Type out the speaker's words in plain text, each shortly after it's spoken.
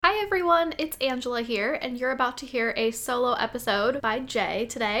Hi everyone, it's Angela here, and you're about to hear a solo episode by Jay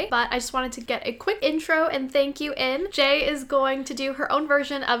today, but I just wanted to get a quick intro and thank you in. Jay is going to do her own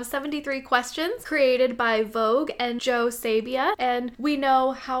version of 73 questions created by Vogue and Joe Sabia, and we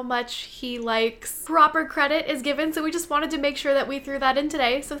know how much he likes proper credit is given, so we just wanted to make sure that we threw that in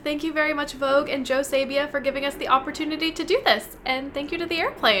today. So thank you very much, Vogue and Joe Sabia, for giving us the opportunity to do this, and thank you to the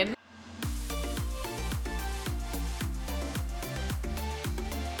airplane.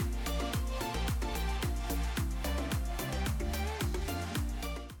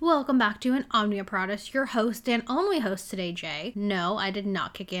 Welcome back to An Omnia Pratus, your host and only host today, Jay. No, I did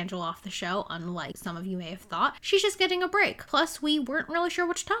not kick Angela off the show, unlike some of you may have thought. She's just getting a break. Plus, we weren't really sure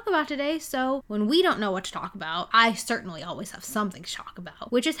what to talk about today, so when we don't know what to talk about, I certainly always have something to talk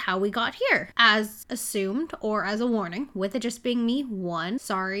about, which is how we got here. As assumed, or as a warning, with it just being me, one,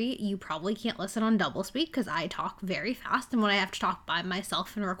 sorry, you probably can't listen on doublespeak because I talk very fast, and when I have to talk by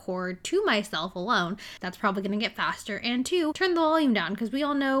myself and record to myself alone, that's probably going to get faster. And two, turn the volume down because we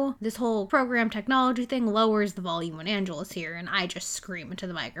all know this whole program technology thing lowers the volume when Angela's here and I just scream into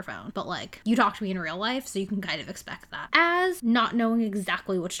the microphone. But like, you talk to me in real life, so you can kind of expect that. As not knowing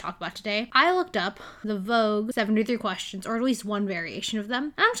exactly what to talk about today, I looked up the Vogue 73 questions, or at least one variation of them,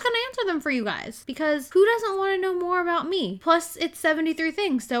 and I'm just gonna answer them for you guys, because who doesn't want to know more about me? Plus, it's 73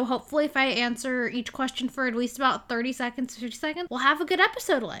 things, so hopefully if I answer each question for at least about 30 seconds, 50 seconds, we'll have a good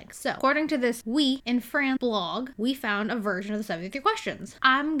episode length. So, according to this We in France blog, we found a version of the 73 questions.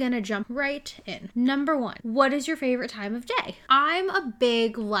 I'm gonna jump right in. Number one, what is your favorite time of day? I'm a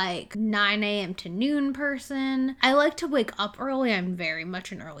big, 9 a.m. to noon person. I like to wake up early. I'm very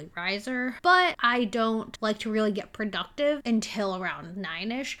much an early riser, but I don't like to really get productive until around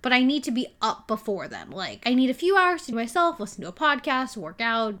 9-ish, but I need to be up before then. I need a few hours to myself, listen to a podcast, work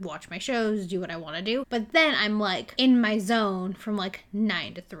out, watch my shows, do what I want to do, but then I'm in my zone from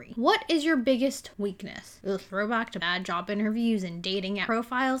 9 to 3. What is your biggest weakness? It'll throw back to bad job interviews and dating app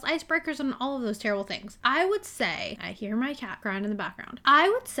profiles, icebreakers, and all of those terrible things. I would say, I hear my cat crying in the background. I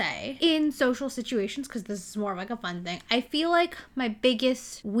would say in social situations, because this is more of a fun thing, I feel like my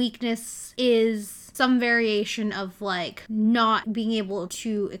biggest weakness is some variation of not being able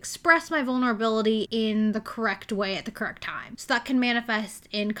to express my vulnerability in the correct way at the correct time. So that can manifest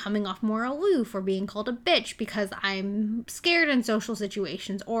in coming off more aloof or being called a bitch because I'm scared in social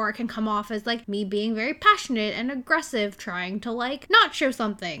situations, or it can come off as me being very passionate and aggressive trying to not show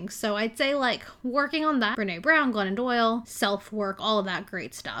something. So I'd say working on that. Brene Brown, Glennon Doyle, self-work, all of that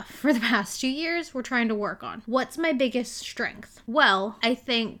great stuff. For the past 2 years, we're trying to work on. What's my biggest strength? Well, I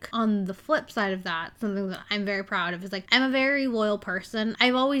think on the flip side of that, something that I'm very proud of is I'm a very loyal person.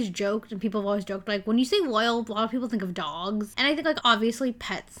 I've always joked, and people have always joked, when you say loyal, a lot of people think of dogs. And I think obviously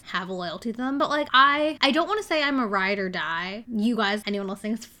pets have a loyalty to them, but I don't want to say I'm a ride or die. You guys, anyone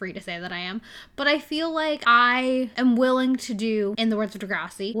listening, is free to say that I am. But I feel I am willing to do, in the words of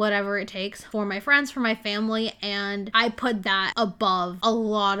Degrassi, whatever it takes for my friends, for my family, and I put that above a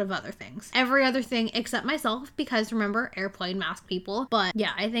lot of other things. Every other thing except myself, because remember, airplane mask people. But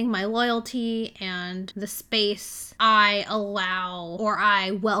yeah, I think my loyalty and the space I allow or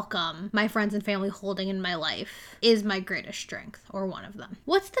I welcome my friends and family holding in my life is my greatest strength, or one of them.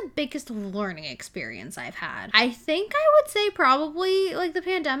 What's the biggest learning experience I've had? I think I would say probably the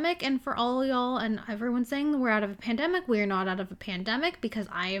pandemic, and for all y'all and everyone saying we're out of a pandemic, we are not out of a pandemic, because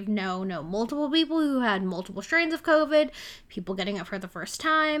I have know multiple people who had multiple strains of COVID, people getting it for the first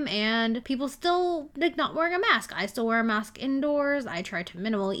time, and people still not wearing a mask. I still wear a mask indoors. I try to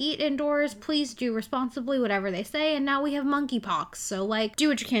minimally eat indoors. Please do responsibly, whatever they say. And now we have monkeypox, so do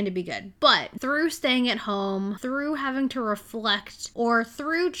what you can to be good. But through staying at home, through having to reflect, or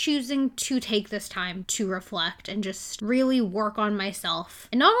through choosing to take this time to reflect and just really work on myself,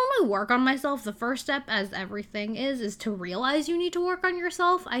 and not only work on myself, the first step, as everything is to realize you need to work on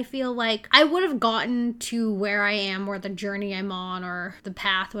yourself. I feel I would have gotten to where I am, or the journey I'm on, or the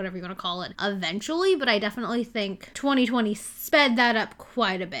path, whatever you want to call it, eventually, but I definitely think 2020 sped that up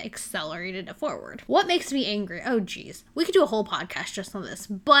quite a bit, accelerated it forward. What makes me angry? Oh geez, we could do a whole podcast just on this,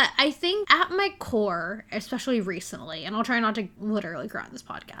 but I think at my core, especially recently, and I'll try not to literally cry on this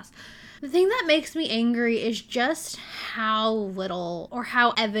podcast, the thing that makes me angry is just how little, or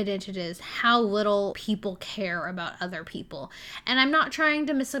how evident it is, how little people care about other people. And I'm not trying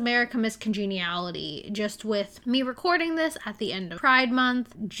to Miss America, Miss Congeniality, just with me recording this at the end of Pride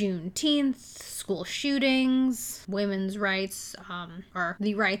Month, Juneteenth, school shootings, women's rights, or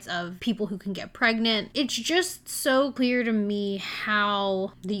the rights of people who can get pregnant. It's just so clear to me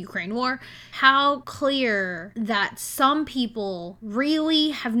how the Ukraine war, how clear that some people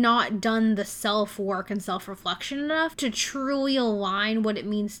really have not done done the self-work and self-reflection enough to truly align what it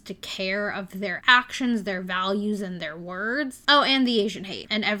means to care of their actions, their values, and their words. Oh, and the Asian hate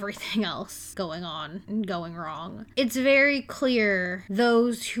and everything else going on and going wrong. It's very clear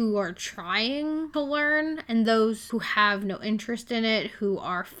those who are trying to learn and those who have no interest in it, who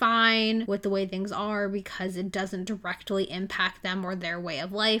are fine with the way things are because it doesn't directly impact them or their way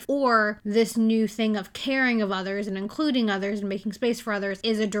of life, or this new thing of caring of others and including others and making space for others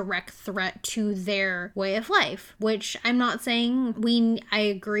is a direct threat to their way of life, which I'm not saying I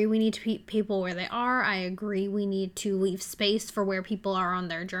agree we need to keep people where they are. I agree we need to leave space for where people are on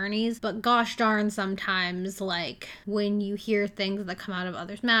their journeys, but gosh darn, sometimes like when you hear things that come out of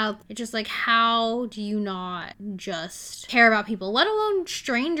others' mouths, it's just like, how do you not just care about people, let alone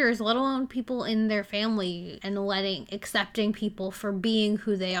strangers, let alone people in their family, and accepting people for being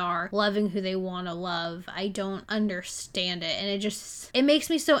who they are, loving who they want to love? I don't understand it, and it makes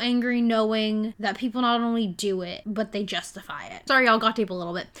me so angry knowing that people not only do it, but they justify it. Sorry, y'all got deep a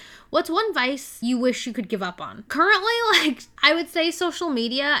little bit. What's one vice you wish you could give up on? Currently, like, I would say social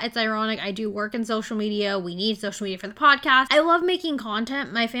media. It's ironic. I do work in social media. We need social media for the podcast. I love making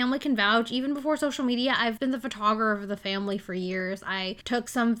content. My family can vouch. Even before social media, I've been the photographer of the family for years. I took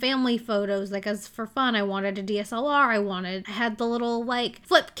some family photos, like, as for fun. I wanted a DSLR. I had the little, like,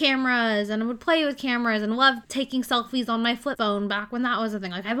 flip cameras, and I would play with cameras and love taking selfies on my flip phone back when that was a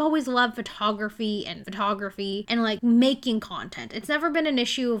thing. Like, I've always loved photography and, like, making content. It's never been an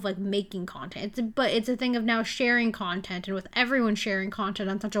issue of, like, making content. But it's a thing of now sharing content, and with everyone sharing content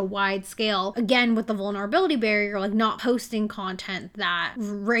on such a wide scale, again, with the vulnerability barrier, like not posting content that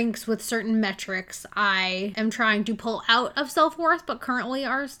ranks with certain metrics I am trying to pull out of self-worth, but currently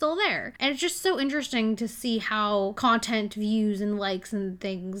are still there. And it's just so interesting to see how content views and likes and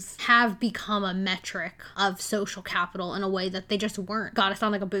things have become a metric of social capital in a way that they just weren't. God, I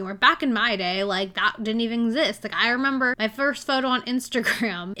sound like a boomer. Back in my day, like, that didn't even exist. Like, I remember my first photo on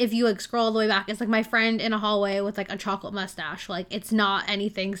Instagram, if you like scroll all the way back, it's like my friend in a hallway with like a chocolate mustache. Like, it's not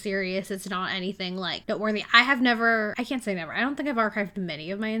anything serious. It's not anything like noteworthy. I can't say never. I don't think I've archived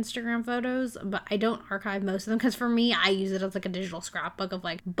many of my Instagram photos, but I don't archive most of them because for me, I use it as like a digital scrapbook of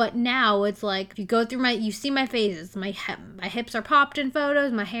like, but now it's like, if you go through you see my faces, my hips are popped in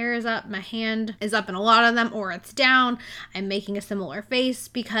photos, my hair is up, my hand is up in a lot of them, or it's down. I'm making a similar face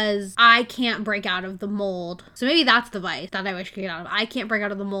because I can't break out of the mold. So maybe that's the vice that I wish I could get out of. I can't break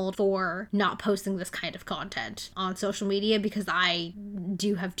out of the mold for not posting this kind of content on social media because I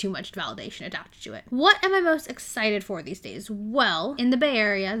do have too much validation attached to it. What am I most excited for these days? Well, in the Bay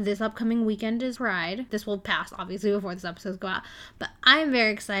Area, this upcoming weekend is Pride. This will pass, obviously, before this episode go out, but I'm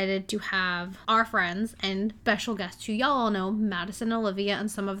very excited to have our friends and special guests who y'all all know, Madison, Olivia, and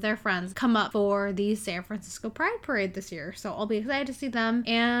some of their friends, come up for the San Francisco Pride Parade this year. So I'll be excited to see them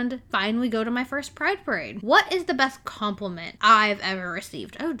and finally go to my first Pride Parade. What is the best compliment I've ever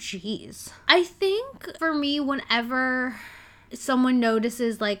received? Oh, geez. I think for me, whenever someone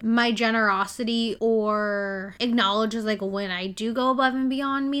notices like my generosity or acknowledges like when I do go above and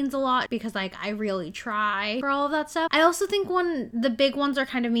beyond means a lot because like I really try for all of that stuff. I also think the big ones are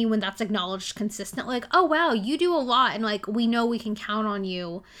kind of me when that's acknowledged consistently, like, oh wow, you do a lot and like we know we can count on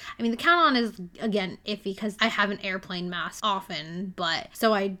you. I mean, the count on is again iffy because I have an airplane mask often, but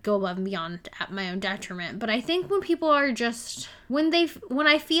so I go above and beyond at my own detriment. But I think when people are just when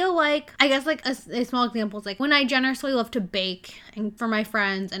I feel like, I guess like a small example is like when I generously love to bake and for my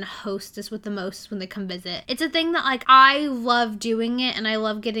friends and hostess with the most when they come visit. It's a thing that like I love doing it and I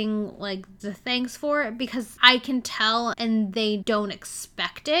love getting like the thanks for it because I can tell and they don't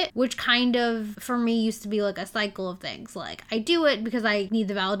expect it, which kind of for me used to be like a cycle of things. Like I do it because I need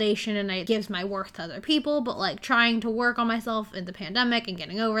the validation and it gives my worth to other people, but like trying to work on myself in the pandemic and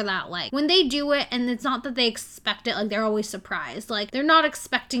getting over that, like when they do it and it's not that they expect it, like they're always surprised. Like they're not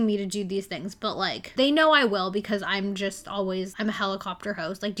expecting me to do these things, but like they know I will because I'm a helicopter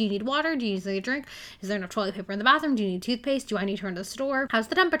host. Like, do you need water? Do you need a drink? Is there enough toilet paper in the bathroom? Do you need toothpaste? Do I need to run to the store? How's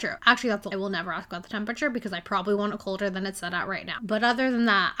the temperature? Actually, I will never ask about the temperature because I probably want it colder than it's set at right now. But other than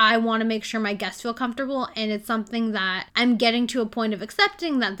that, I want to make sure my guests feel comfortable, and it's something that I'm getting to a point of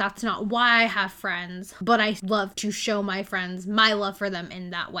accepting that that's not why I have friends, but I love to show my friends my love for them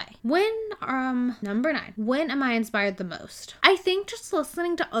in that way. Number 9, when am I inspired the most? I I think just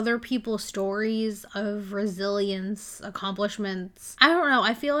listening to other people's stories of resilience, accomplishments, I don't know,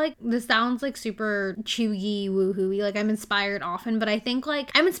 I feel like this sounds like super chewy, woohooey, like I'm inspired often, but I think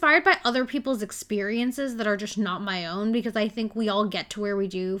like I'm inspired by other people's experiences that are just not my own, because I think we all get to where we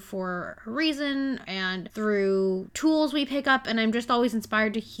do for a reason and through tools we pick up, and I'm just always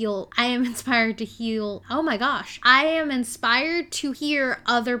inspired to heal. I am inspired to heal. Oh my gosh. I am inspired to hear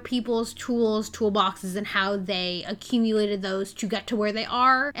other people's tools, toolboxes, and how they accumulated those to get to where they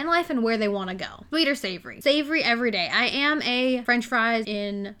are in life and where they want to go. Sweet or savory? Savory every day. I am a French fries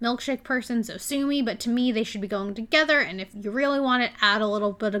in milkshake person, so sue me, but to me they should be going together, and if you really want it, add a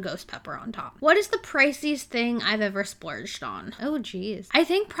little bit of ghost pepper on top. What is the priciest thing I've ever splurged on? Oh geez. I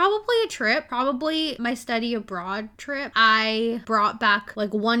think probably a trip, probably my study abroad trip. I brought back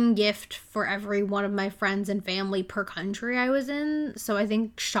like one gift for every one of my friends and family per country I was in, so I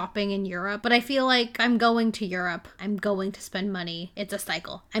think shopping in Europe, but I feel like I'm going to Europe, I'm going to spend money. It's a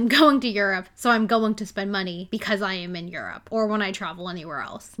cycle. I'm going to Europe, so I'm going to spend money because I am in Europe or when I travel anywhere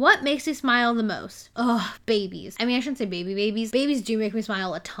else. What makes you smile the most? Ugh, babies. I mean, I shouldn't say babies. Babies do make me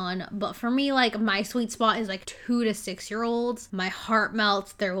smile a ton, but for me, like my sweet spot is like 2 to 6 year olds. My heart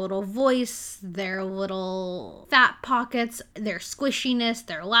melts, their little voice, their little fat pockets, their squishiness,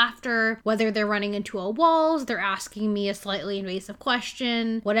 their laughter, whether they're running into a walls, they're asking me a slightly invasive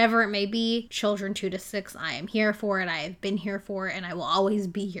question, whatever it may be. Children 2 to 6, I am here for it. I have been here for it, and I will always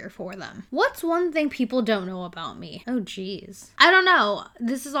be here for them. What's one thing people don't know about me? Oh geez. I don't know.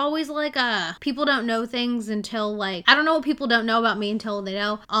 This is always like people don't know things until like, I don't know what people don't know about me until they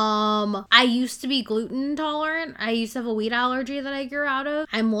know. I used to be gluten intolerant. I used to have a wheat allergy that I grew out of.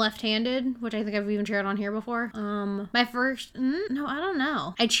 I'm left-handed, which I think I've even shared on here before. My first, no, I don't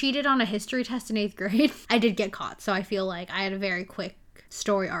know. I cheated on a history test in 8th grade. I did get caught, so I feel like I had a very quick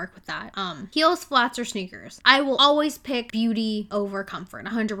story arc with that. Heels, flats, or sneakers. I will always pick beauty over comfort,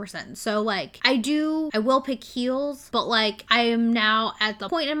 100%. So like I will pick heels, but like I am now at the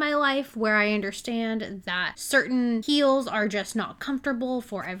point in my life where I understand that certain heels are just not comfortable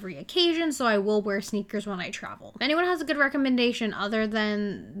for every occasion, so I will wear sneakers when I travel. If anyone has a good recommendation other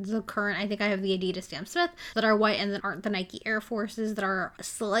than the current, I think I have the Adidas Stan Smith that are white and that aren't the Nike Air Forces that are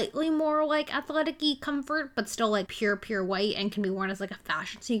slightly more like athletic-y comfort, but still like pure white and can be worn as like a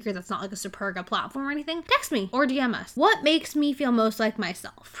fashion sneaker that's not like a Superga platform or anything, text me or DM us. What makes me feel most like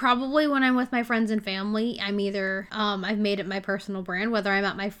myself? Probably when I'm with my friends and family. I'm either, I've made it my personal brand, whether I'm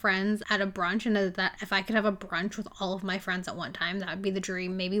at my friends at a brunch, and that if I could have a brunch with all of my friends at one time, that would be the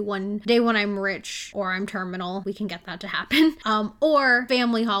dream. Maybe one day when I'm rich or I'm terminal, we can get that to happen. Or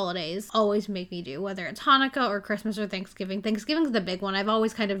family holidays always make me do, whether it's Hanukkah or Christmas or Thanksgiving. Thanksgiving's the big one. I've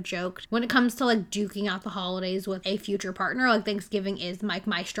always kind of joked when it comes to like duking out the holidays with a future partner, like Thanksgiving is like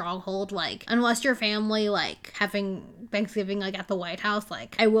my stronghold. Like unless your family like having Thanksgiving like at the White House,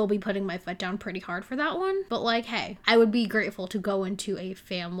 like I will be putting my foot down pretty hard for that one. But like, hey, I would be grateful to go into a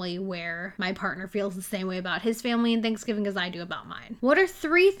family where my partner feels the same way about his family and Thanksgiving as I do about mine. What are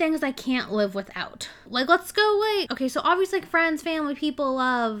 3 things I can't live without? Like, let's go like, okay, so obviously like friends, family, people,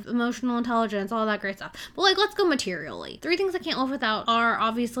 love, emotional intelligence, all that great stuff. But like, let's go materially. 3 things I can't live without are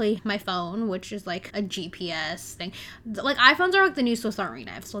obviously my phone, which is like a GPS thing. Like iPhones are like the new Swiss Army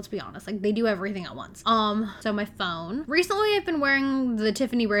knives, let's be honest. Like they do everything at once. So my phone. Recently I've been wearing the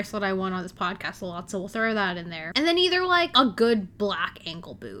Tiffany bracelet I won on this podcast a lot, so we'll throw that in there. And then either like a good black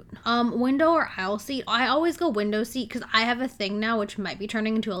ankle boot. Window or aisle seat. I always go window seat because I have a thing now, which might be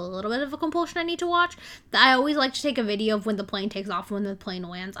turning into a little bit of a compulsion I need to watch, that I always like to take a video of when the plane takes off, when the plane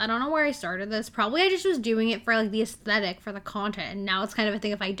lands. I don't know where I started this. Probably I just was doing it for like the aesthetic, for the content, and now it's kind of a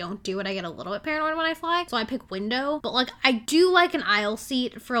thing. If I don't do it, I get a little bit paranoid when I fly, so I pick window. But like I do like an aisle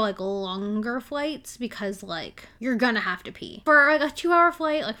seat for like longer flights because like you're gonna have to pee. For like a 2-hour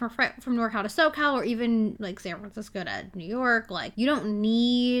flight, like from NorCal to SoCal, or even like San Francisco to New York, like you don't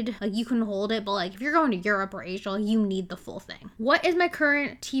need, like you can hold it, but like if you're going to Europe or Asia, like, you need the full thing. What is my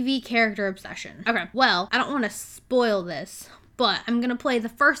current TV character obsession? Okay, well, I don't want to spoil this, but I'm gonna play the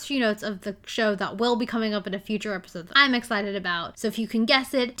first few notes of the show that will be coming up in a future episode that I'm excited about. So if you can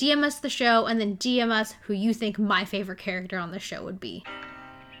guess it, DM us the show and then DM us who you think my favorite character on the show would be.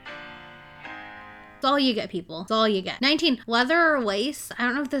 It's all you get, people. It's all you get. 19, leather or lace. I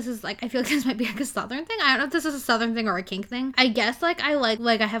don't know if this is like, I feel like this might be like a southern thing. I don't know if this is a southern thing or a kink thing. I guess like I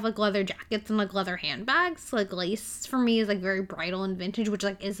have like leather jackets and like leather handbags. Like lace for me is like very bridal and vintage, which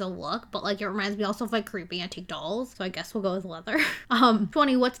like is a look, but like it reminds me also of like creepy antique dolls. So I guess we'll go with leather.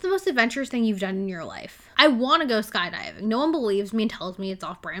 20, what's the most adventurous thing you've done in your life? I want to go skydiving. No one believes me and tells me it's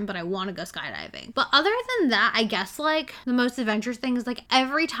off brand, but I want to go skydiving. But other than that, I guess like the most adventurous thing is like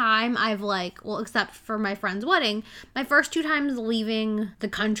every time I've like, well, except except for my friend's wedding. My first 2 times leaving the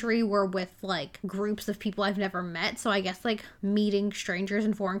country were with like groups of people I've never met. So I guess like meeting strangers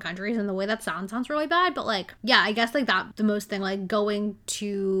in foreign countries, and the way that sounds really bad, but like, yeah, I guess like that the most thing, like going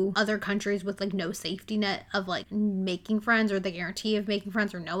to other countries with like no safety net of like making friends or the guarantee of making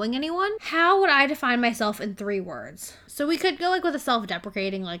friends or knowing anyone. How would I define myself in 3 words? So we could go like with a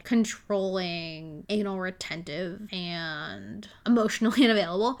self-deprecating, like controlling, anal retentive, and emotionally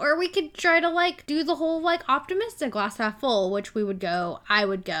unavailable. Or we could try to like do the whole like optimistic, glass half full, which I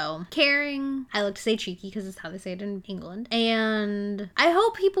would go caring. I like to say cheeky because it's how they say it in England. And I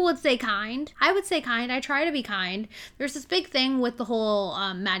hope people would say kind. I would say kind. I try to be kind. There's this big thing with the whole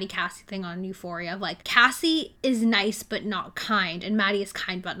Maddie Cassie thing on Euphoria of like Cassie is nice but not kind, and Maddie is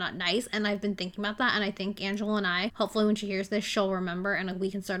kind but not nice. And I've been thinking about that, and I think Angela and I, hopefully when she hears this, she'll remember, and like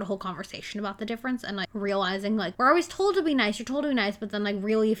we can start a whole conversation about the difference, and like realizing like we're always told to be nice, you're told to be nice, but then like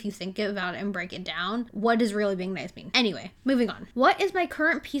really if you think about it and break it down, what does really being nice mean? Anyway, moving on. What is my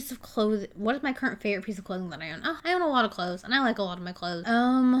current favorite piece of clothing that I own? Oh, I own a lot of clothes, and I like a lot of my clothes.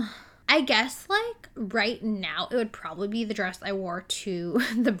 I guess like right now it would probably be the dress I wore to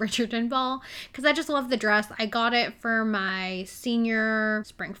the Bridgerton ball, because I just love the dress. I got it for my senior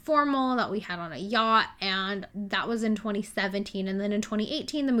spring formal that we had on a yacht, and that was in 2017. And then in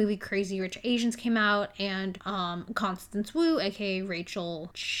 2018 the movie Crazy Rich Asians came out, and Constance Wu, aka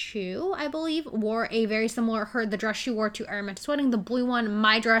Rachel Chu, I believe, wore a very similar, the dress she wore to Araminta's wedding, the blue one.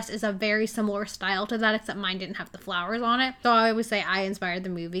 My dress is a very similar style to that, except mine didn't have the flowers on it. So I always say I inspired the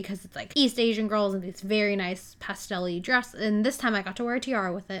movie because it's like East Asian girls in these very nice pastel-y dress, and this time I got to wear a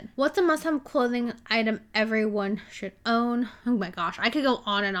tiara with it. What's a must-have clothing item everyone should own? Oh my gosh, I could go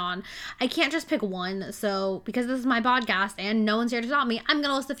on and on. I can't just pick one, so because this is my podcast and no one's here to stop me, I'm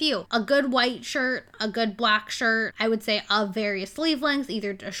gonna list a few. A good white shirt, a good black shirt, I would say of various sleeve lengths,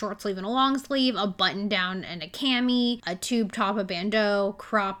 either a short sleeve and a long sleeve, a button down and a cami, a tube top, a bandeau,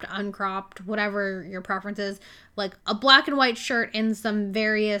 cropped, uncropped, whatever your preference is. Like a black and white shirt in some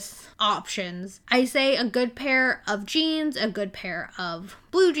various options. I say a good pair of jeans, a good pair of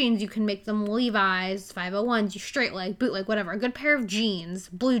blue jeans. You can make them Levi's, 501s, you straight leg, bootleg, whatever. A good pair of jeans,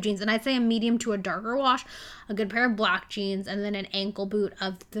 blue jeans, and I'd say a medium to a darker wash. A good pair of black jeans, and then an ankle boot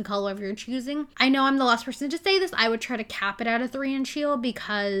of the color of your choosing. I know I'm the last person to say this. I would try to cap it at a 3-inch heel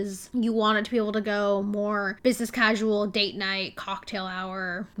because you want it to be able to go more business casual, date night, cocktail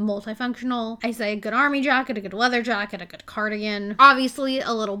hour, multifunctional. I say a good army jacket, a good leather jacket, a good cardigan. Obviously,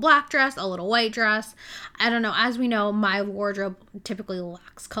 a little black dress, a little white dress. I don't know. As we know, my wardrobe typically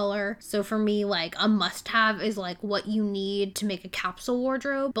lacks color. So for me, like a must-have is like what you need to make a capsule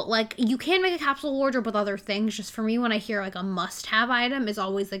wardrobe. But like you can make a capsule wardrobe with other things. Just for me, when I hear like a must-have item is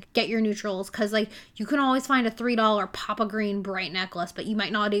always like get your neutrals, because like you can always find a $3 Papa Green bright necklace, but you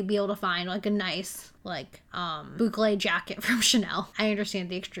might not be able to find like a nice like boucle jacket from Chanel. I understand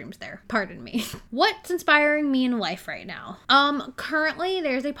the extremes there. Pardon me. What's inspiring me in life right now? Currently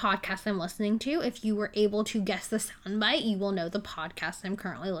there's a podcast I'm listening to. If you were able to guess the soundbite, you will know the podcast I'm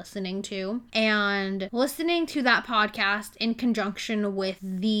currently listening to. And listening to that podcast in conjunction with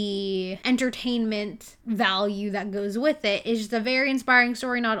the entertainment value that goes with it is just a very inspiring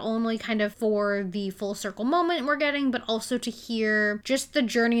story, not only kind of for the full circle moment we're getting, but also to hear just the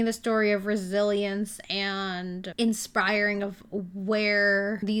journey and the story of resilience and inspiring of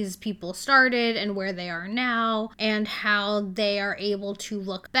where these people started and where they are now, and how they are able to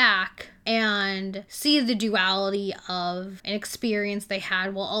look back and see the duality of an experience they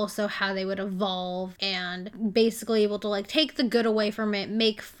had, while also how they would evolve, and basically able to like take the good away from it,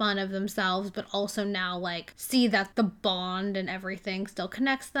 make fun of themselves, but also now like see that the bond and everything still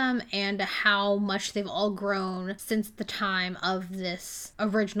connects them, and how much they've all grown since the time of this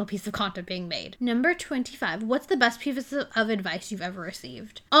original piece of content being made. Number 25. What's the best piece of advice you've ever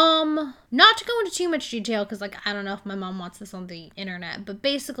received? Not to go into too much detail, because like I don't know if my mom wants this on the internet, but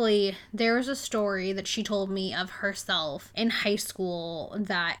basically there was a story that she told me of herself in high school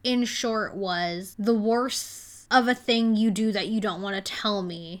that in short was the worst of a thing you do that you don't want to tell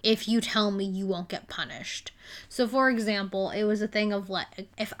me. If you tell me, you won't get punished. So for example, it was a thing of like,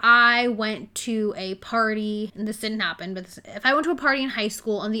 if I went to a party, and this didn't happen, but if I went to a party in high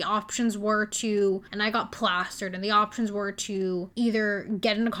school and the options were to, and I got plastered, and the options were to either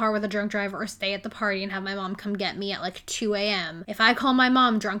get in a car with a drunk driver or stay at the party and have my mom come get me at like 2 a.m. If I call my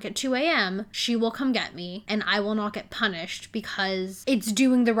mom drunk at 2 a.m., she will come get me and I will not get punished, because it's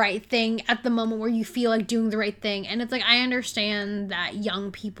doing the right thing at the moment where you feel like doing the right thing. And it's like, I understand that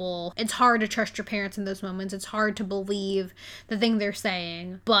young people, it's hard to trust your parents in those moments. It's hard to believe the thing they're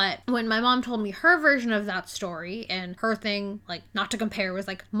saying. But when my mom told me her version of that story, and her thing, like, not to compare, was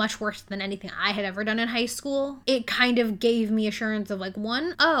like much worse than anything I had ever done in high school, it kind of gave me assurance of like,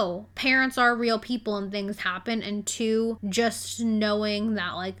 one, oh, parents are real people and things happen, and two, just knowing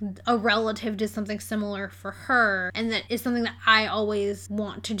that like a relative did something similar for her, and that is something that I always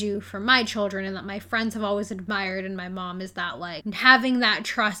want to do for my children, and that my friends have always admired in my mom, is that like having that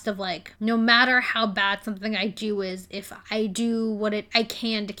trust of like, no matter how bad something I do is, if I do what I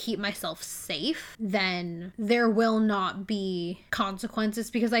can to keep myself safe, then there will not be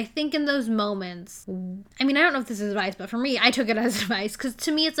consequences. Because I think in those moments, I mean, I don't know if this is advice, but for me, I took it as advice, because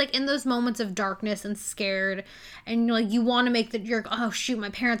to me, it's like in those moments of darkness and scared, and like you want to make you're, oh shoot, my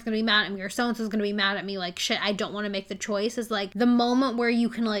parents gonna be mad at me, or so-and-so's gonna be mad at me, like shit, I don't want to make the choice, is like the moment where you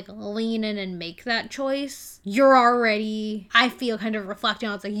can like lean in and make that choice. You're already, I feel, kind of reflecting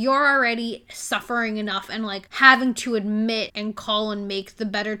on, it's like you're already suffering enough, and like having to admit and call and make the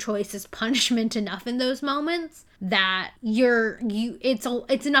better choice is punishment enough in those moments, that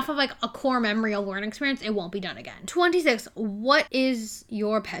it's enough of like a core memory, a learning experience, it won't be done again. 26, what is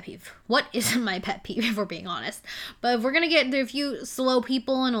your pet peeve? What isn't my pet peeve, if we're being honest? But if we're gonna get there, a few slow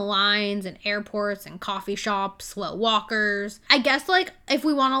people in lines and airports and coffee shops, slow walkers, I guess like if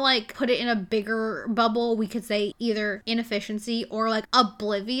we want to like put it in a bigger bubble, we could say either inefficiency or like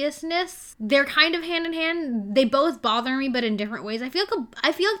obliviousness. They're kind of hand in hand. They both bother me, but in different ways. I feel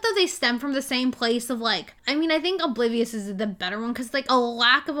like though they stem from the same place of like, I mean, I think oblivious is the better one, because like a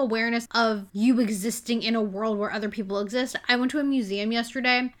lack of awareness of you existing in a world where other people exist. I went to a museum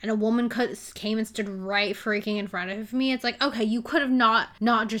yesterday, and a woman came and stood right freaking in front of me. It's like, okay, you could have not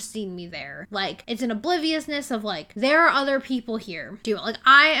just seen me there. Like, it's an obliviousness of like, there are other people here. Like,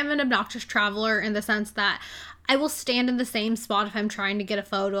 I am an obnoxious traveler in the sense that I will stand in the same spot if I'm trying to get a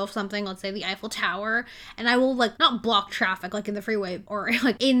photo of something, let's say the Eiffel Tower, and I will like not block traffic like in the freeway or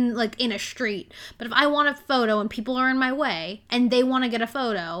like in a street, but if I want a photo and people are in my way and they want to get a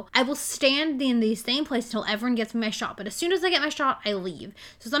photo, I will stand in the same place until everyone gets me my shot. But as soon as I get my shot, I leave.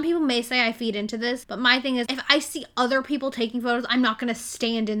 So some people may say I feed into this, but my thing is, if I see other people taking photos, I'm not going to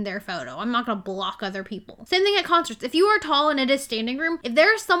stand in their photo. I'm not going to block other people. Same thing at concerts. If you are tall and it is standing room, if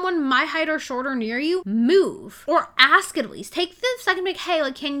there's someone my height or shorter near you, move. Or ask at least. Take the second to be like, hey,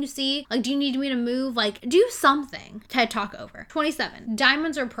 like, can you see? Like, do you need me to move? Like, do something. TED Talk over. 27.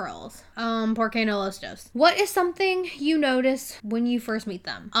 Diamonds or pearls? Porque no los dos. What is something you notice when you first meet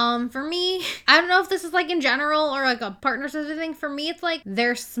them? For me, I don't know if this is like in general or like a partner specific thing. For me, it's like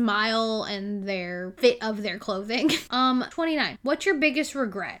their smile and their fit of their clothing. 29. What's your biggest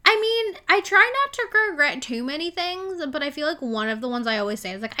regret? I mean, I try not to regret too many things, but I feel like one of the ones I always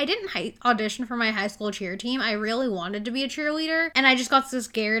say is like, I didn't audition for my high school cheer team. I really wanted to be a cheerleader, and I just got so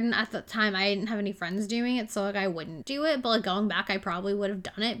scared, and at the time I didn't have any friends doing it, so like I wouldn't do it. But like going back, I probably would have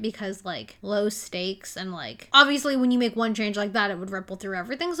done it, because like low stakes, and like obviously when you make one change like that, it would ripple through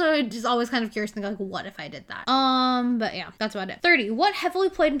everything. So it's just always kind of curious to think like, what if I did that? But yeah, that's about it. 30. What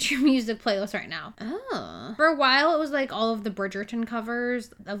heavily played into your music playlist right now? Oh, for a while it was like all of the Bridgerton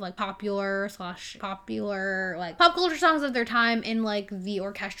covers of like popular like pop culture songs of their time in like the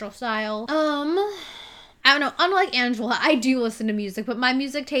orchestral style. I don't know, unlike Angela, I do listen to music, but my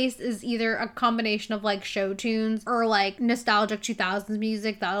music taste is either a combination of like show tunes or like nostalgic 2000s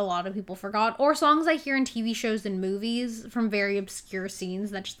music that a lot of people forgot, or songs I hear in TV shows and movies from very obscure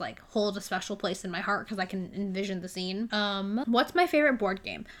scenes that just like hold a special place in my heart because I can envision the scene. What's my favorite board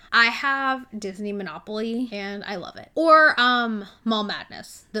game? I have Disney Monopoly and I love it. Or Mall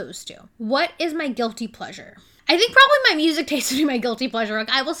Madness, those two. What is my guilty pleasure? I think probably my music taste would be my guilty pleasure.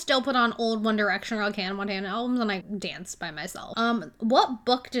 Like, I will still put on old One Direction or like Hannah Montana albums and I dance by myself. What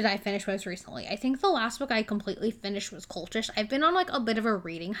book did I finish most recently? I think the last book I completely finished was Cultish. I've been on like a bit of a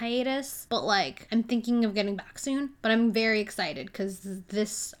reading hiatus, but like I'm thinking of getting back soon. But I'm very excited because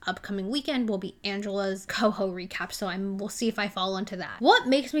this upcoming weekend will be Angela's Coho recap, so we'll see if I fall into that. What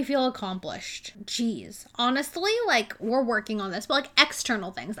makes me feel accomplished? Jeez, honestly, like we're working on this, but like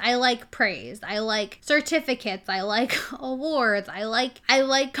external things. I like praise. I like certificates. I like awards. I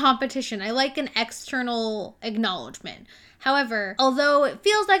like competition. I like an external acknowledgement. However, although it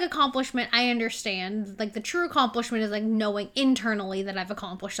feels like accomplishment, I understand, like the true accomplishment is like knowing internally that I've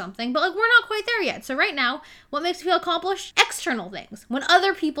accomplished something, but like we're not quite there yet. So right now, what makes me feel accomplished? External things. When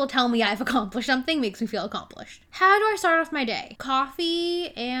other people tell me I've accomplished something, makes me feel accomplished. How do I start off my day?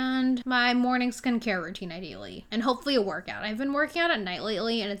 Coffee and and my morning skincare routine ideally, and hopefully a workout. I've been working out at night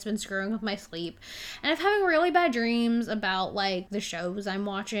lately and it's been screwing with my sleep, and I'm having really bad dreams about like the shows I'm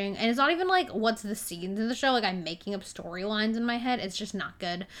watching, and it's not even like what's the scenes in the show, like I'm making up storylines in my head. It's just not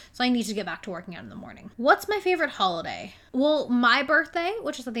good, so I need to get back to working out in the morning. What's my favorite holiday? Well, my birthday,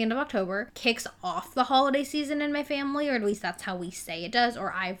 which is at the end of October, kicks off the holiday season in my family, or at least that's how we say it does,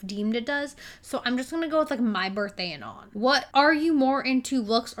 or I've deemed it does. So I'm just gonna go with like my birthday and on. What are you more into,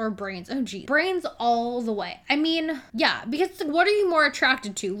 looks or brains? Oh geez, brains all the way. I mean, yeah, because what are you more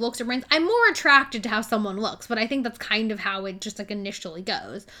attracted to, looks or brains? I'm more attracted to how someone looks, but I think that's kind of how it just like initially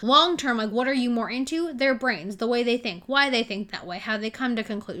goes. Long term, like what are you more into? Their brains, the way they think, why they think that way, how they come to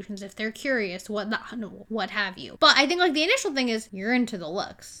conclusions, if they're curious, what have you. But I think like the initial thing is you're into the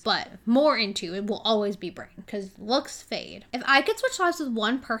looks, but more into it will always be brain, because looks fade. If I could switch lives with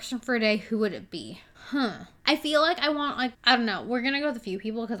one person for a day, who would it be? I feel like I want, like, I don't know, we're gonna go with a few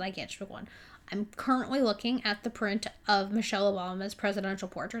people because I can't just pick one. I'm currently looking at the print of Michelle Obama's presidential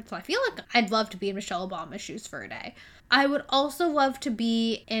portrait, so I feel like I'd love to be in Michelle Obama's shoes for a day. I would also love to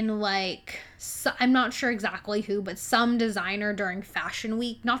be in, like, I'm not sure exactly who, but some designer during Fashion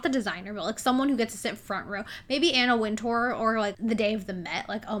Week. Not the designer, but, like, someone who gets to sit front row. Maybe Anna Wintour, or, like, the day of the Met.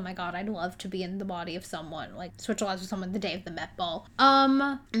 Like, oh my god, I'd love to be in the body of someone. Like, switch lives with someone the day of the Met Ball.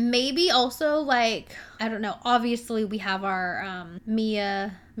 Maybe also, like, I don't know. Obviously, we have our,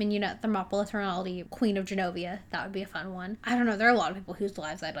 Mia Mignonette Thermopolis Rinaldi, Queen of Genovia. That would be a fun one. I don't know. There are a lot of people whose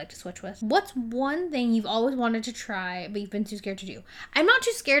lives I'd like to switch with. What's one thing you've always wanted to try, but you've been too scared to do? I'm not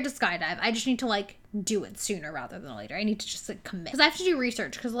too scared to skydive. I just need to, like, do it sooner rather than later. I need to just, like, commit. Because I have to do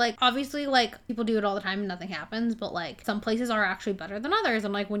research. Because, like, obviously, like, people do it all the time and nothing happens. But, like, some places are actually better than others.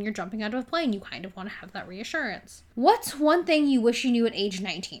 And, like, when you're jumping out of a plane, you kind of want to have that reassurance. What's one thing you wish you knew at age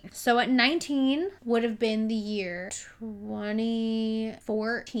 19? So at 19 would have been the year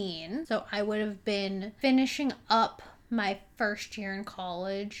 2014. So I would have been finishing up my first year in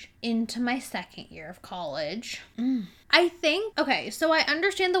college into my second year of college. I think, okay, so I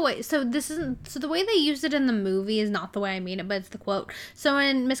understand the way, so the way they used it in the movie is not the way I mean it, but it's the quote. So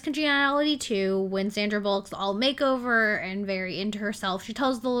in Miss Congeniality 2, when Sandra Bullock's all makeover and very into herself, she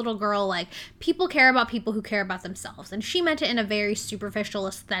tells the little girl, like, people care about people who care about themselves. And she meant it in a very superficial,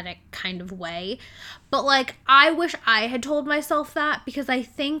 aesthetic kind of way. But, like, I wish I had told myself that, because I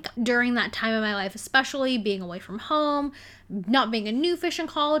think during that time of my life, especially being away from home, not being a new fish in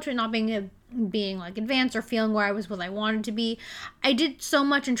college, but not being like advanced or feeling where I was what I wanted to be, I did so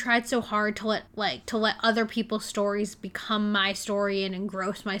much and tried so hard to let other people's stories become my story and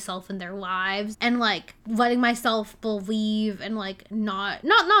engross myself in their lives, and like letting myself believe and like not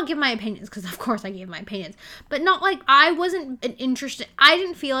give my opinions, because of course I gave my opinions, but not like I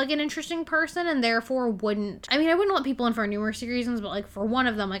didn't feel like an interesting person, and therefore I wouldn't let people in for numerous reasons, but like for one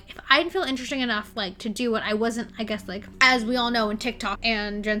of them, like if I didn't feel interesting enough like to do it, I wasn't, I guess, like as we all know in TikTok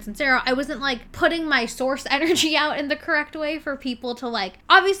and Jen Sincero, I wasn't like putting my source energy out in the correct way for people to like.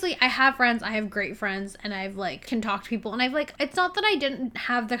 Obviously I have friends, I have great friends, and I've like can talk to people, and I've like, it's not that I didn't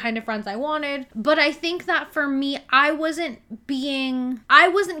have the kind of friends I wanted, but I think that for me, I wasn't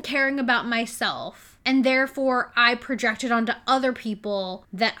caring about myself. And therefore, I projected onto other people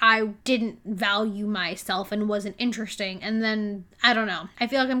that I didn't value myself and wasn't interesting. And then, I don't know. I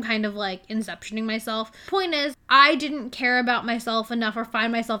feel like I'm kind of like inceptioning myself. Point is, I didn't care about myself enough or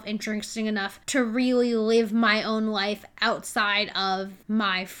find myself interesting enough to really live my own life outside of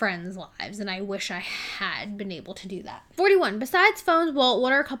my friends' lives. And I wish I had been able to do that. 41. Besides phones, well,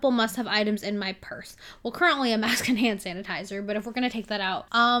 what are a couple must-have items in my purse? Well, currently a mask and hand sanitizer, but if we're going to take that out,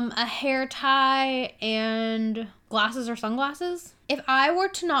 a hair tie and glasses or sunglasses. If I were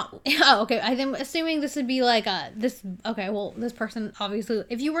to not, I think assuming this would be like this person, obviously,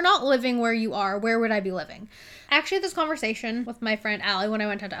 if you were not living where you are, where would I be living? I actually had this conversation with my friend Allie when I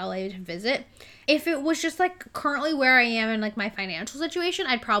went out to LA to visit. If it was just like currently where I am in like my financial situation,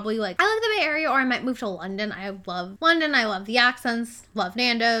 I'd probably I like the Bay Area, or I might move to London. I love London. I love the accents, love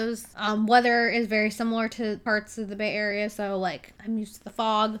Nando's. Weather is very similar to parts of the Bay Area, so like I'm used to the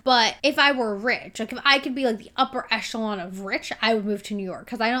fog. But if I were rich, like if I could be like the upper echelon of rich, I would move to New York,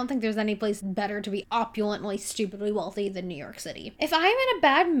 because I don't think there's any place better to be opulently, stupidly wealthy than New York City. If I'm in a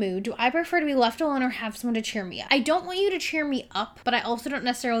bad mood, do I prefer to be left alone or have someone to cheer me up? I don't want you to cheer me up, but I also don't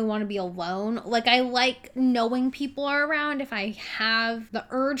necessarily want to be alone. Like, I like knowing people are around if I have the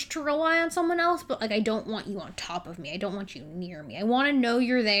urge to rely on someone else, but like I don't want you on top of me. I don't want you near me. I want to know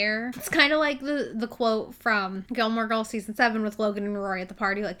you're there. It's kind of like the quote from Gilmore Girls season 7 with Logan and Rory at the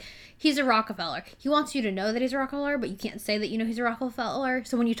party, like, he's a Rockefeller. He wants you to know that he's a Rockefeller. Rockefeller, but you can't say that you know he's a Rockefeller.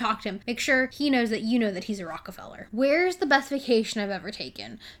 So when you talk to him, make sure he knows that you know that he's a Rockefeller. Where's the best vacation I've ever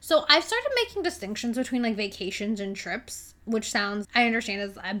taken? So I've started making distinctions between like vacations and trips, which sounds, I understand,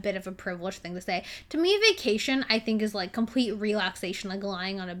 is a bit of a privileged thing to say. To me, vacation, I think, is like complete relaxation, like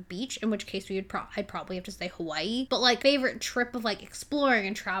lying on a beach, in which case I'd probably have to say Hawaii. But like favorite trip of like exploring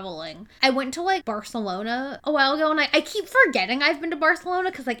and traveling, I went to like Barcelona a while ago, and I keep forgetting I've been to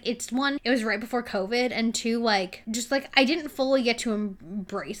Barcelona because like it was right before COVID, and two, like just like I didn't fully get to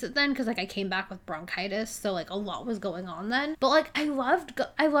embrace it then because like I came back with bronchitis, so like a lot was going on then. But like I love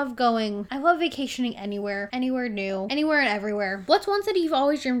vacationing anywhere new, anywhere and everywhere. What's one city you've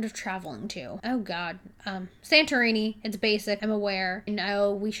always dreamed of traveling to? Oh God. Santorini. It's basic, I'm aware. I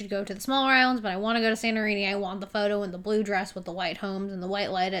know we should go to the smaller islands, but I want to go to Santorini. I want the photo in the blue dress with the white homes and the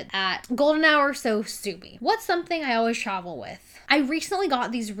white light at golden hour, so sue me. What's something I always travel with? I recently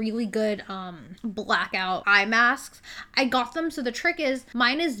got these really good blackout eye masks. I got them, so the trick is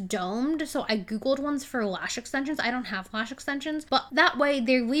mine is domed, so I googled ones for lash extensions. I don't have lash extensions, but that way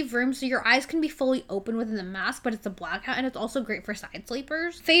they leave room so your eyes can be fully open within the mask, but it's a blackout, and it's also great for side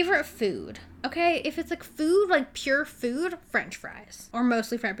sleepers. Favorite food? Okay, if it's like food, like pure food, French fries. Or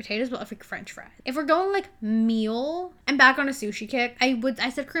mostly fried potatoes, but like French fries. If we're going like meal, I'm back on a sushi kick. I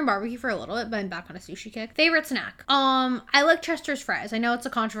said Korean barbecue for a little bit, but I'm back on a sushi kick. Favorite snack? I like Chester's fries. I know it's a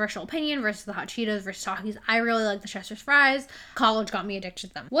controversial opinion versus the hot Cheetos versus Takis. I really like the Chester's fries. College got me addicted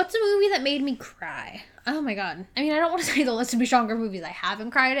to them. What's a movie that made me cry? Oh my God. I mean, I don't want to say the list would be stronger movies I haven't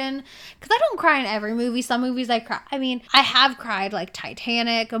cried in, because I don't cry in every movie. Some movies I cry. I mean, I have cried like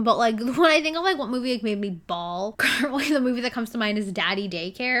Titanic, but like when I think of like what movie like made me bawl, currently the movie that comes to mind is Daddy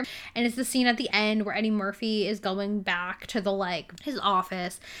Daycare, and it's the scene at the end where Eddie Murphy is going back to the like his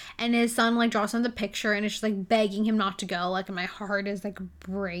office, and his son like draws him the picture, and it's just like begging him not to go, like, and my heart is like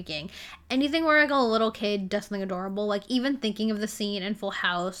breaking. Anything where like a little kid does something adorable, like even thinking of the scene in Full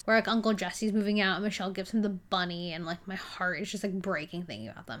House where like Uncle Jesse's moving out and Michelle gives him the bunny, and like my heart is just like breaking thinking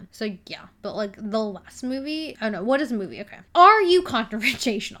about them. So yeah, but like the last movie, oh no, what is a movie? Okay. Are you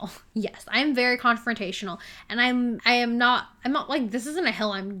confrontational? Yes, I am very confrontational, and I'm not like, this isn't a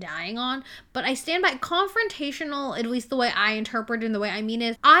hill I'm dying on, but I stand by confrontational, at least the way I interpret it and the way I mean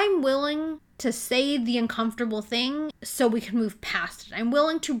is I'm willing to say the uncomfortable thing so we can move past it. I'm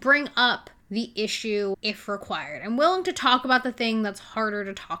willing to bring up the issue if required. I'm willing to talk about the thing that's harder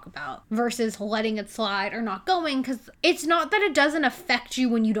to talk about versus letting it slide or not going, because it's not that it doesn't affect you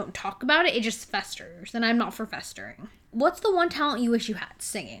when you don't talk about it, it just festers, and I'm not for festering. What's the one talent you wish you had?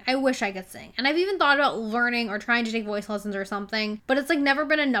 Singing. I wish I could sing. And I've even thought about learning or trying to take voice lessons or something, but it's like never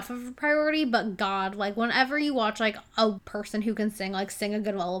been enough of a priority. But God, like whenever you watch like a person who can sing, like sing a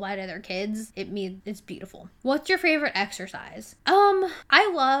good lullaby to their kids, it's beautiful. What's your favorite exercise?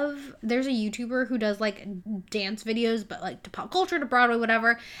 There's a YouTuber who does like dance videos, but like to pop culture, to Broadway,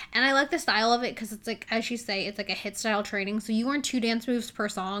 whatever. And I like the style of it because it's like, as you say, it's like a hit style training. So you learn 2 dance moves per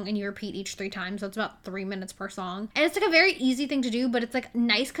song and you repeat each 3 times. So it's about 3 minutes per song. And it's like a very easy thing to do, but it's like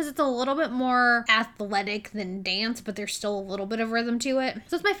nice because it's a little bit more athletic than dance, but there's still a little bit of rhythm to it.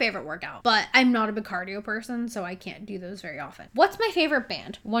 So it's my favorite workout, but I'm not a big cardio person, so I can't do those very often. What's my favorite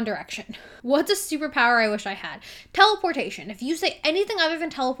band? One Direction. What's a superpower I wish I had? Teleportation. If you say anything other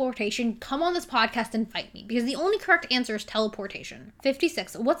than teleportation, come on this podcast and fight me, because the only correct answer is teleportation.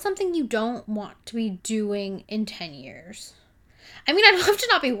 56. What's something you don't want to be doing in 10 years? I mean, I'd love to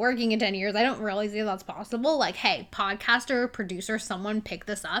not be working in 10 years. I don't really see that's possible. Like, hey, podcaster, producer, someone pick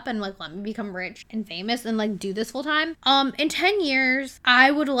this up and like let me become rich and famous and like do this full time. In 10 years,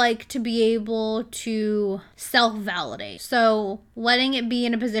 I would like to be able to self-validate. So letting it be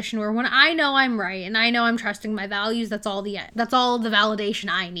in a position where when I know I'm right and I know I'm trusting my values, that's all the validation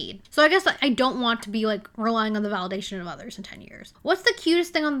I need. So I guess I don't want to be like relying on the validation of others in 10 years. What's the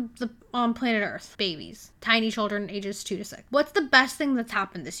cutest thing on planet Earth? Babies. Tiny children ages 2 to 6. What's the best thing that's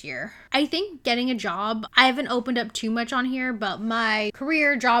happened this year? I think getting a job. I haven't opened up too much on here, but my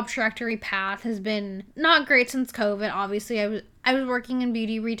career job trajectory path has been not great since COVID. Obviously, I was working in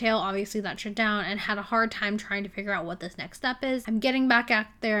beauty retail. Obviously, that shut down, and had a hard time trying to figure out what this next step is. I'm getting back out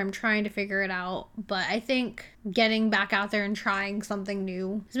there. I'm trying to figure it out, but I think getting back out there and trying something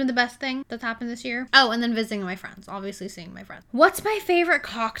new has been the best thing that's happened this year. Oh, and then visiting my friends. Obviously, seeing my friends. What's my favorite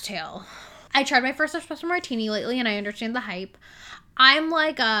cocktail? I tried my first espresso martini lately, and I understand the hype. I'm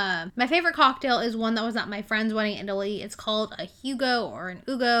like, my favorite cocktail is one that was at my friend's wedding in Italy. It's called a Hugo or an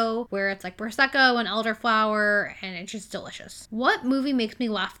Ugo, where it's like Prosecco and elderflower, and it's just delicious. What movie makes me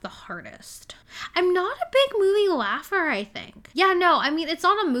laugh the hardest? I'm not a big movie laugher, I think. Yeah, no, I mean, it's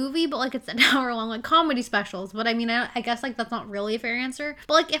not a movie, but like it's an hour long, like comedy specials. But I mean, I guess like that's not really a fair answer.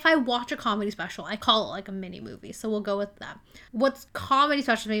 But like if I watch a comedy special, I call it like a mini movie. So we'll go with that. What's comedy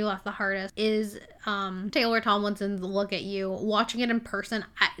special made me laugh the hardest is Taylor Tomlinson's Look at You. Watching it in person,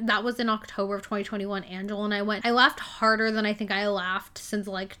 that was in October of 2021. Angela and I went. I laughed harder than I think I laughed since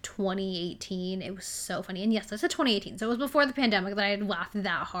like 2018. It was so funny. And yes, I said 2018. So it was before the pandemic that I had laughed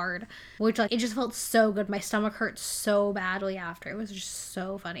that hard, which like it just felt so good. My stomach hurt so badly after. It was just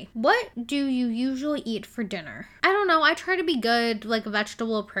so funny. What do you usually eat for dinner? I don't know. I try to be good, like a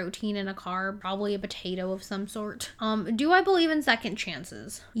vegetable, a protein, and a carb, probably a potato of some sort. Do I believe in second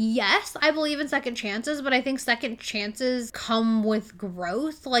chances? Yes, I believe in second chances, but I think second chances come with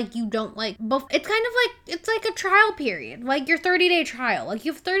growth. Like you don't like, it's kind of like, it's like a trial period, like your 30-day trial. Like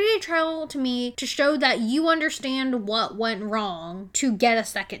you have 30-day trial to me to show that you understand what went wrong to get a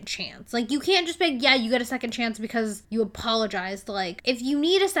second chance. Like you can't just be like, yeah, you get a second chance because you apologized. Like if you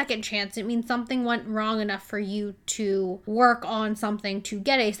need a second chance, it means something went wrong enough for you to work on something to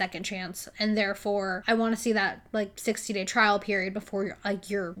get a second chance, and therefore I want to see that like 60-day trial period before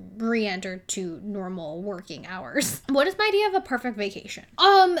you're re-entered to normal working hours. What is my idea of a perfect vacation?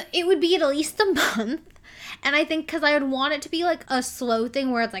 It would be at least a month. And I think because I would want it to be like a slow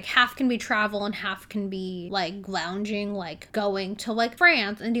thing where it's like half can be travel and half can be like lounging, like going to like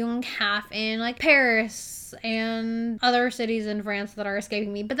France and doing half in like Paris and other cities in France that are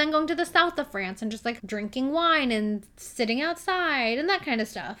escaping me, but then going to the south of France and just like drinking wine and sitting outside and that kind of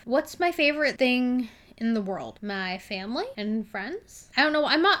stuff. What's my favorite thing in the world? My family and friends. I don't know.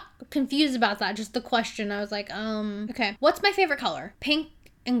 I'm not confused about that. Just the question. I was like, okay. What's my favorite color? Pink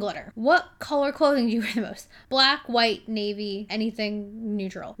and glitter. What color clothing do you wear the most? Black, white, navy, anything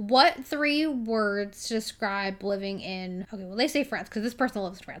neutral. What 3 words to describe living in, okay, well they say France because this person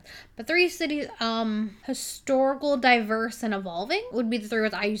lives in France, but 3 cities, historical, diverse, and evolving would be the 3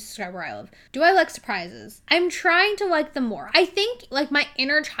 words I use to describe where I live. Do I like surprises? I'm trying to like them more. I think like my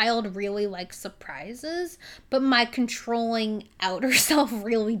inner child really likes surprises, but my controlling outer self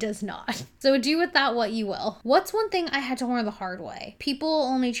really does not. So do with that what you will. What's one thing I had to learn the hard way?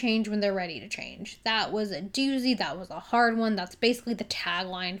 People only change when they're ready to change. That was a doozy. That was a hard one. That's basically the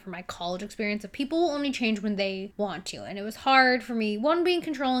tagline for my college experience of people will only change when they want to. And it was hard for me, 1, being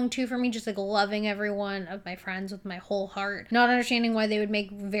controlling, 2, for me just like loving everyone of my friends with my whole heart, not understanding why they would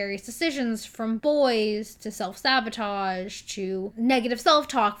make various decisions, from boys to self-sabotage to negative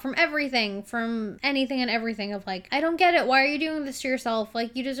self-talk, from everything, from anything and everything of like, I don't get it. Why are you doing this to yourself?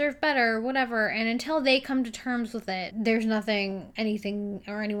 Like you deserve better, whatever. And until they come to terms with it, there's nothing, anything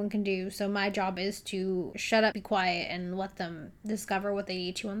or anyone can do. So my job is to shut up, be quiet, and let them discover what they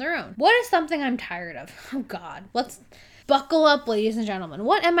need to on their own. What is something I'm tired of? Oh God, let's buckle up, ladies and gentlemen.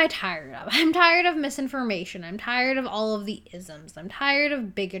 What am I tired of? I'm tired of misinformation. I'm tired of all of the isms. I'm tired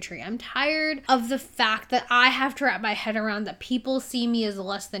of bigotry. I'm tired of the fact that I have to wrap my head around that people see me as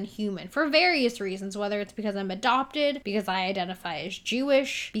less than human for various reasons, whether it's because I'm adopted, because I identify as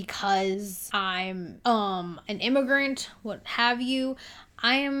Jewish, because I'm an immigrant, what have you.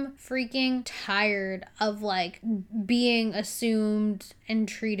 I am freaking tired of like being assumed and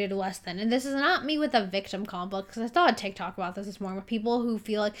treated less than. And this is not me with a victim complex, because I saw a TikTok about this morning with people who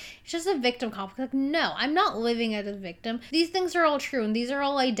feel like it's just a victim complex. Like, no, I'm not living as a victim. These things are all true, and these are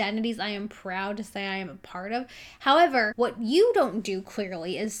all identities I am proud to say I am a part of. However, what you don't do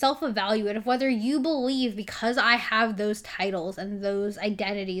clearly is self-evaluate of whether you believe because I have those titles and those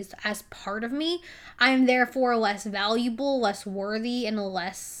identities as part of me, I am therefore less valuable, less worthy, and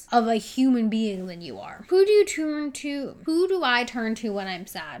less of a human being than you are. Who do you turn to? Who do I turn to when I'm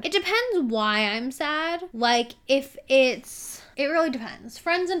sad? It depends why I'm sad. Like, if it really depends.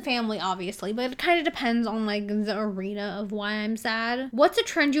 Friends and family, obviously, but it kind of depends on like the arena of why I'm sad. What's a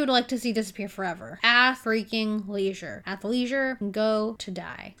trend you would like to see disappear forever? Athleisure. Athleisure, go to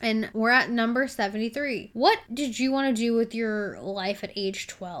die. And we're at number 73. What did you want to do with your life at age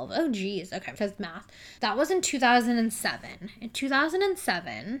 12? Oh geez, okay, because math. That was in 2007. In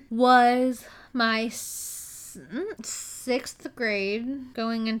 2007 was my 6th grade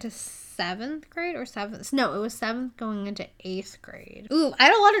going into 7th grade or 7th? No, it was 7th going into 8th grade. Ooh, I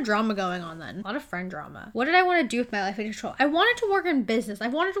had a lot of drama going on then. A lot of friend drama. What did I want to do with my life at control? I wanted to work in business. I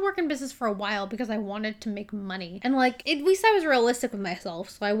wanted to work in business for a while because I wanted to make money. And like, at least I was realistic with myself.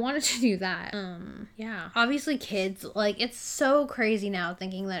 So I wanted to do that. Yeah. Obviously kids, like, it's so crazy now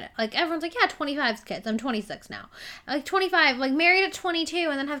thinking that, like, everyone's like, yeah, 25's kids. I'm 26 now. Like, 25, like, married at 22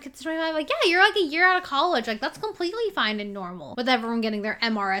 and then have kids at 25. Like, yeah, you're like a year out of college. Like, that's completely fine and normal. With everyone getting their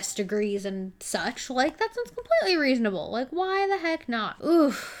MRS degrees and such, like, that sounds completely reasonable. Like, why the heck not?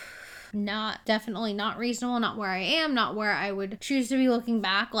 Oof. Definitely not reasonable, not where I am, not where I would choose to be looking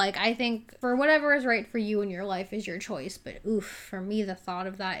back. Like, I think for whatever is right for you in your life is your choice, but oof, for me, the thought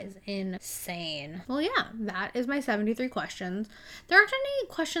of that is insane. Well, yeah, that is my 73 questions. There aren't any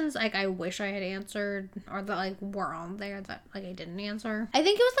questions, like, I wish I had answered, or that, like, were on there that, like, I didn't answer. I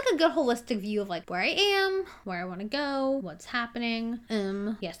think it was, like, a good holistic view of, like, where I am, where I want to go, what's happening.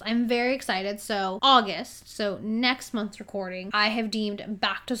 Yes, I'm very excited. So, August, so next month's recording, I have deemed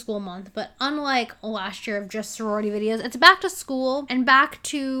back to school month. But unlike last year of just sorority videos, it's back to school and back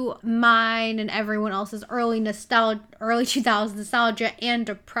to mine and everyone else's early 2000s nostalgia and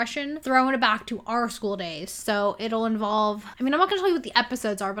depression, throwing it back to our school days. So it'll involve, I mean, I'm not going to tell you what the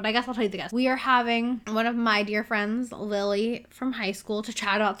episodes are, but I guess I'll tell you the guests. We are having one of my dear friends, Lily, from high school to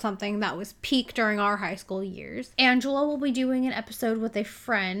chat about something that was peak during our high school years. Angela will be doing an episode with a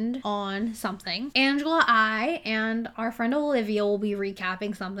friend on something. Angela, I, and our friend Olivia will be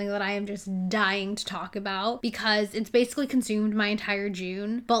recapping something that I am just dying to talk about because it's basically consumed my entire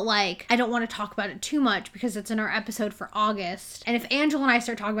June, but like, I don't want to talk about it too much because it's in our episode for August. And if Angela and I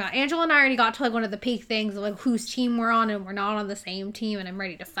start talking about it, Angela and I already got to like one of the peak things of like whose team we're on, and we're not on the same team, and I'm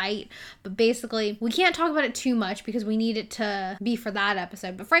ready to fight. But basically, we can't talk about it too much because we need it to be for that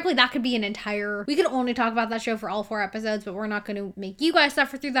episode. But frankly, that could be we could only talk about that show for all 4 episodes, but we're not going to make you guys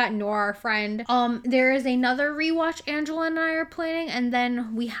suffer through that, nor our friend. There is another rewatch Angela and I are planning, and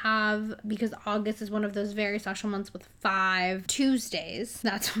then we have, because August is one of those very special months with 5 Tuesdays,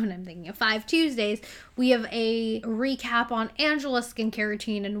 that's what I'm thinking of, 5 Tuesdays, we have a recap on Angela's skincare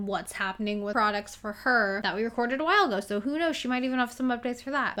routine and what's happening with products for her that we recorded a while ago. So who knows, she might even have some updates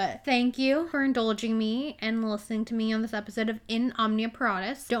for that. But thank you for indulging me and listening to me on this episode of In Omnia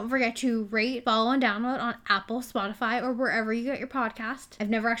Paratus. Don't forget to rate, follow, and download on Apple, Spotify, or wherever you get your podcast. I've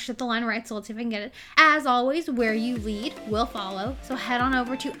never actually hit the line right, so let's see if I can get it. As always, where you lead, we'll follow. So head on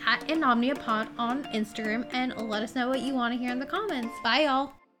over to @InOmniaPod on Instagram and let us know what you want to hear in the comments. Bye,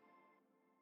 y'all.